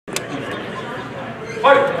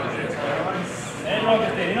Fight! Det är bra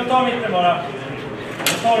Kristine, in och ta mitten bara.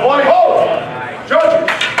 Point, hold!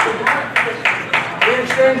 Judges!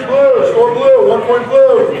 Exchange blue, score blue, 1 point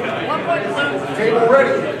blue. 1 point blue. Table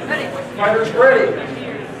ready. Ready. Fighters ready.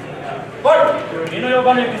 Fight! In och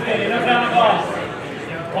jobba nu Kristine, in och träna bas.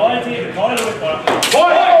 Ta det tid, ta det lugnt bara.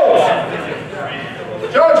 Point, hold!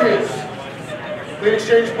 Judges! Lead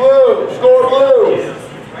exchange blue, score blue.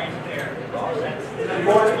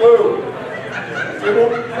 2 points blue. Table,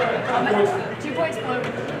 2 points. 2 points blue.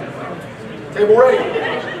 Table ready.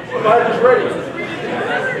 Fighters ready.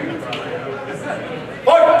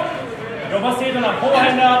 Fight! Jobba sidorna, på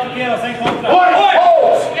henne, attackera, sen kontra. Point,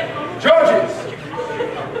 holds! Judges!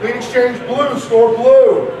 Lead exchange blue, score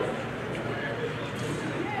blue.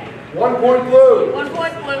 1 point blue. 1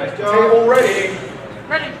 point blue. Table ready.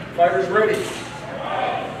 Ready. Fighters ready.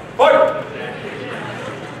 Fight!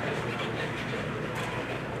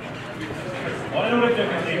 Ha det roligt nu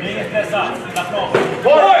Kristine, inget stressa. Slappna av.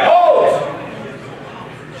 Point, holds!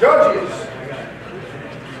 Judges!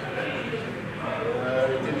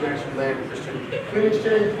 Didn't actually land, Kristine. Lead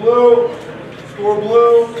exchange blue, score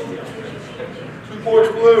blue. 2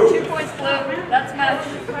 points blue. 2 points blue. That's match.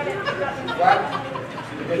 Flat.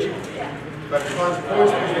 Get you. Back to find some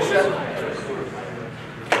points, please be set.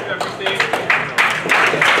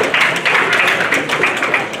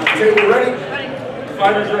 Table ready? Ready.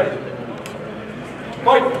 Fighters ready.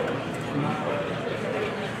 Fight!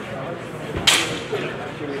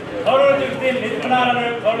 Ta det lugnt Kristine, lite för nära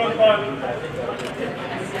nu. Ta det lugnt bara.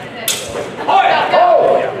 Fight!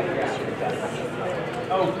 Oh!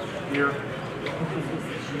 Oh, here.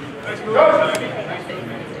 Go!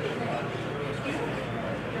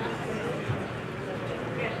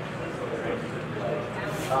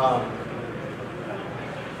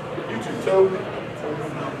 YouTube toe.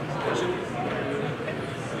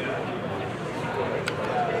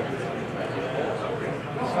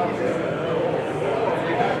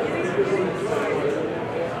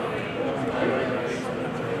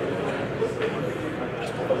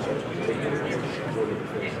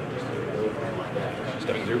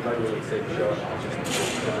 Stepping through. Really safe shot.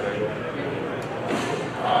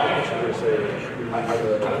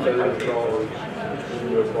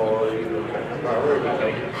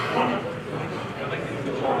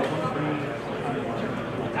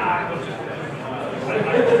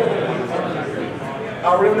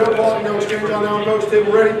 We have no ball, no exchange on that one, folks.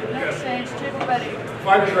 Table ready? No exchange. Table ready.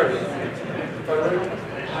 Fighters ready. Fighter ready?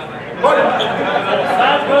 Fight!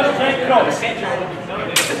 Start först, tänk kropp.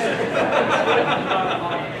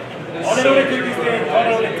 Ha det roligt nu Kristine, ha det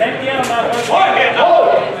roligt. Tänk igenom det här först. Fight!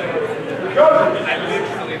 Hold! Go!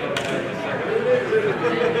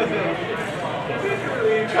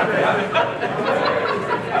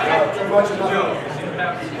 Too much is nothing.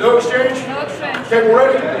 No exchange? No exchange. Table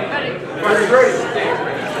ready? Ready. Fighters ready?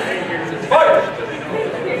 Fight!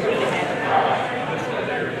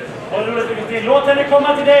 Ha det roligt nu Kristine, låt henne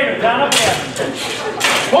komma till dig nu, träna på det.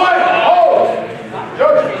 Point! Hold!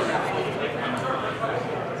 Judges!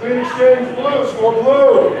 Clean exchange blue, score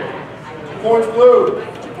blue. 2 points blue.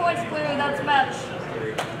 2 points blue. That's match.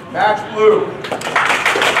 Match blue.